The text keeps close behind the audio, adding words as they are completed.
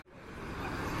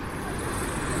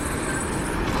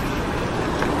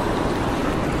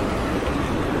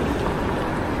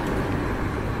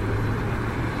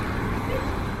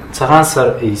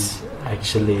Saransar is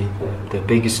actually the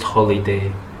biggest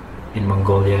holiday in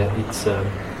Mongolia. It's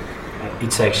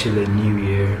actually New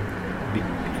Year.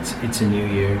 It's a New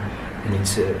Year, and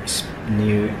it's a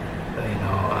new,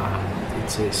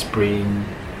 it's a spring.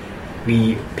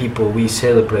 We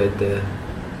celebrate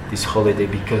this holiday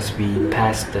because we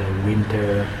passed the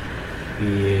winter.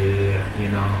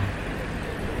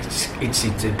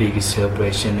 It's the biggest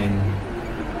celebration, and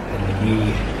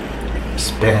we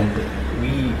spend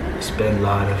a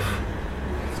lot of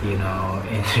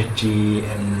energy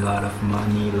and a lot of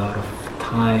money, a lot of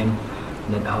time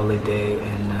on that holiday,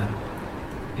 and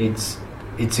it's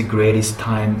the greatest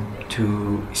time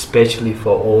to, especially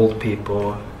for old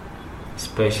people,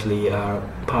 especially our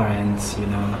parents.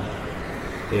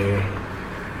 They're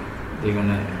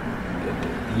gonna,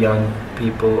 young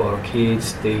people or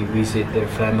kids, they visit their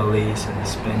families and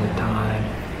spend the time,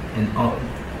 and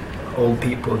old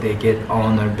people, they get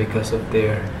honored because of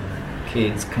their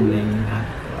kids coming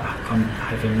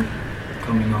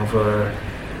over.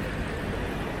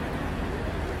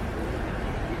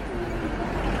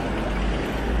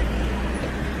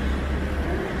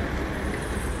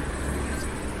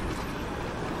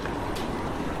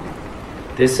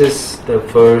 This is the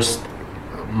first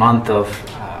month of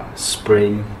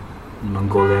spring in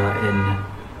Mongolia, and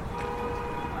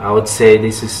I would say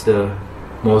this is the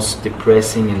most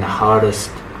depressing and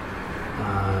hardest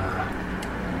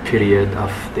period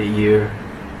of the year,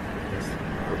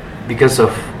 because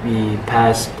of we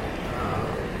passed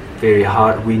very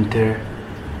hard winter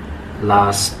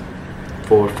last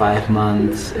 4 or 5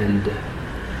 months, and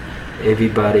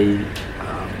everybody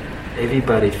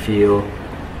feel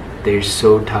they're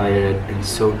so tired and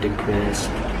so depressed.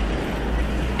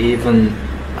 Even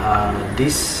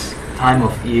this time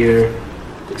of year,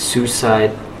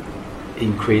 suicide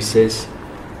increases,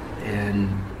 and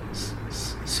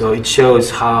so it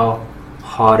shows how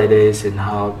hard it is and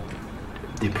how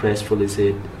depressful is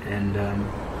it. And a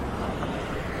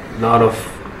lot of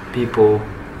people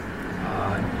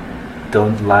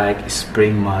don't like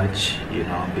spring much,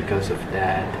 because of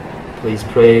that. Please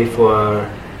pray for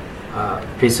our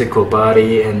physical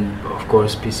body, and of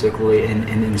course physically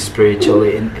and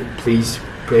spiritually, and please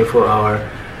pray for our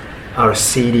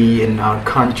city and our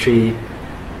country.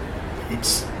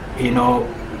 It's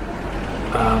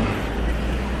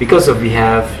because of we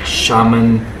have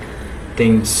shaman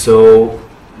things so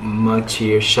much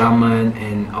here, shaman,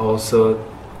 and also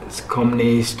it's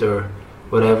communist or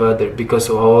whatever. Because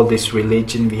of all this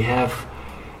religion, we have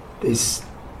this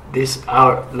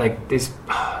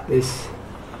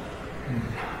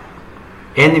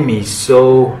enemy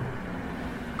so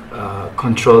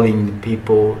controlling the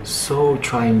people, so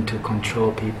trying to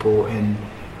control people and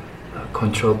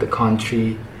control the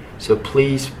country. So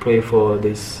please pray for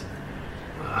this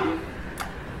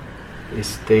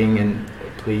thing, and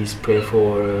please pray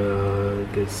for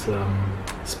this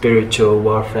spiritual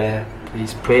warfare.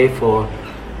 Please pray for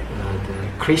the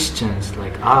Christians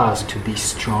like us to be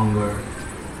stronger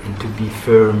and to be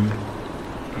firm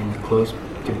and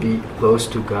to be close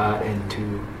to God, and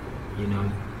to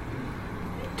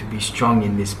be strong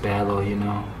in this battle,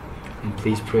 and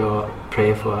please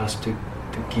pray for us to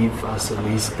give us a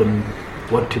wisdom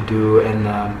what to do, and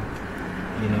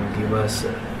give us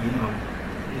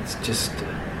it's just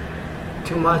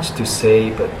too much to say,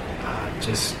 but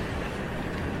just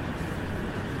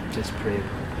pray.